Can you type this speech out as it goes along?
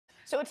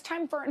So it's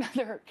time for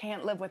another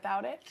Can't Live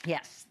Without It.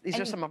 Yes, these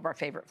are some of our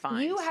favorite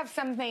finds. You have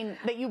something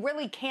that you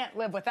really can't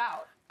live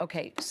without.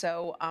 Okay,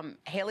 so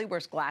Haley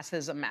wears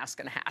glasses, a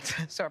mask, and a hat.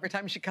 So every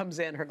time she comes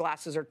in, her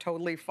glasses are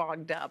totally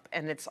fogged up,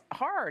 and it's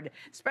hard,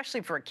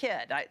 especially for a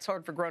kid. It's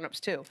hard for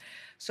grown-ups, too.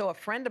 So a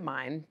friend of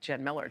mine,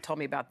 Jen Miller, told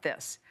me about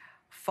this.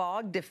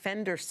 Fog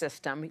Defender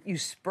system. You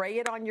spray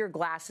it on your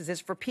glasses. It's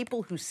for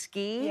people who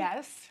ski.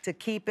 Yes. To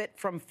keep it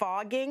from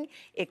fogging.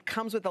 It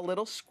comes with a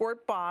little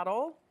squirt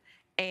bottle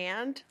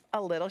and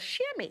a little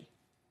shimmy.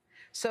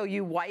 So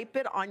you wipe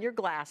it on your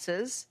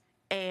glasses,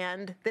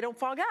 and they don't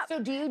fog up.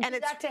 So do you do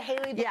that to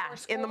Haley before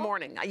school? In the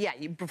morning. Yeah,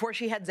 before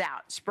she heads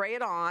out. Spray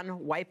it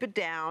on, wipe it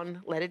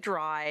down, let it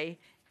dry,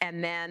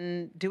 and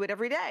then do it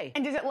every day.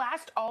 And does it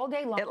last all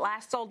day long? It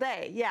lasts all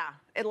day, yeah.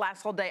 It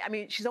lasts all day. I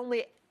mean, she's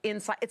only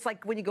inside. It's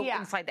like when you go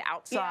inside to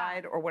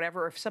outside or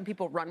whatever. If some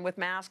people run with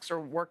masks or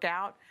work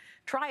out,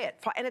 try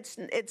it. And it's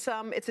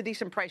a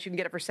decent price. You can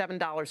get it for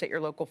 $7 at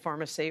your local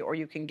pharmacy, or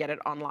you can get it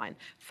online.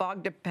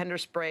 Fog Defender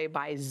Spray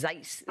by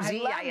ZEISS. I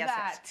love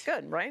that.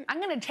 Good, right?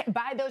 I'm going to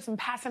buy those and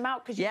pass them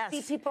out because you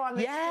see people on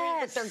the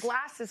street with their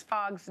glasses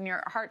fogged and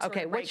your heart's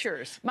okay, what's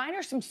yours? Mine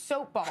are some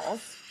soap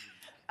balls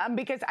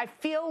because I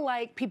feel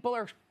like people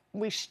are...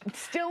 We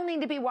still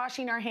need to be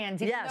washing our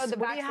hands. Even though the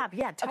what do you have?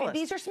 Yeah, tell us.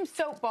 These are some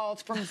soap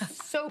balls from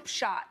Soap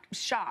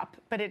Shop,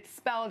 but it's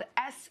spelled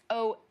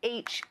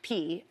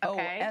S-O-H-P.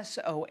 Okay? Oh,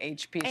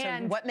 S-O-H-P.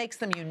 So what makes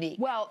them unique?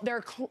 Well,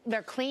 they're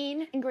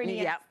clean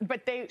ingredients,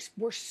 but they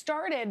were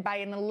started by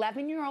an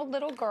 11-year-old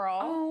little girl.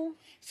 Oh.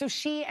 So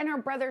she and her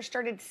brother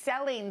started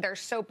selling their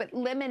soap at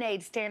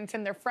lemonade stands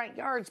in their front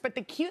yards. But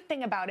the cute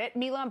thing about it,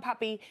 Mila and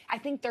Puppy, I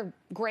think they're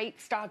great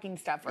stocking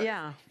stuffers.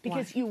 Yeah.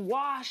 Because you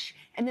wash,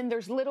 and then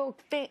there's little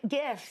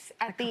gifts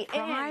at the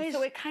end,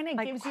 so it kind of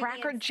gives you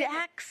Cracker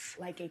Jacks,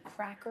 like a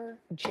Cracker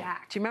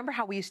Jack. Do you remember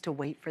how we used to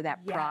wait for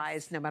that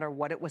prize, no matter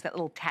what it was, that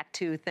little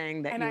tattoo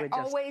thing that and you would I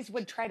always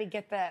would try to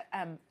get the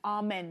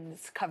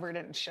almonds covered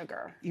in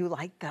sugar. You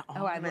liked the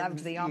almonds? Oh, I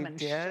loved the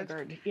almonds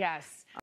sugared. Yes.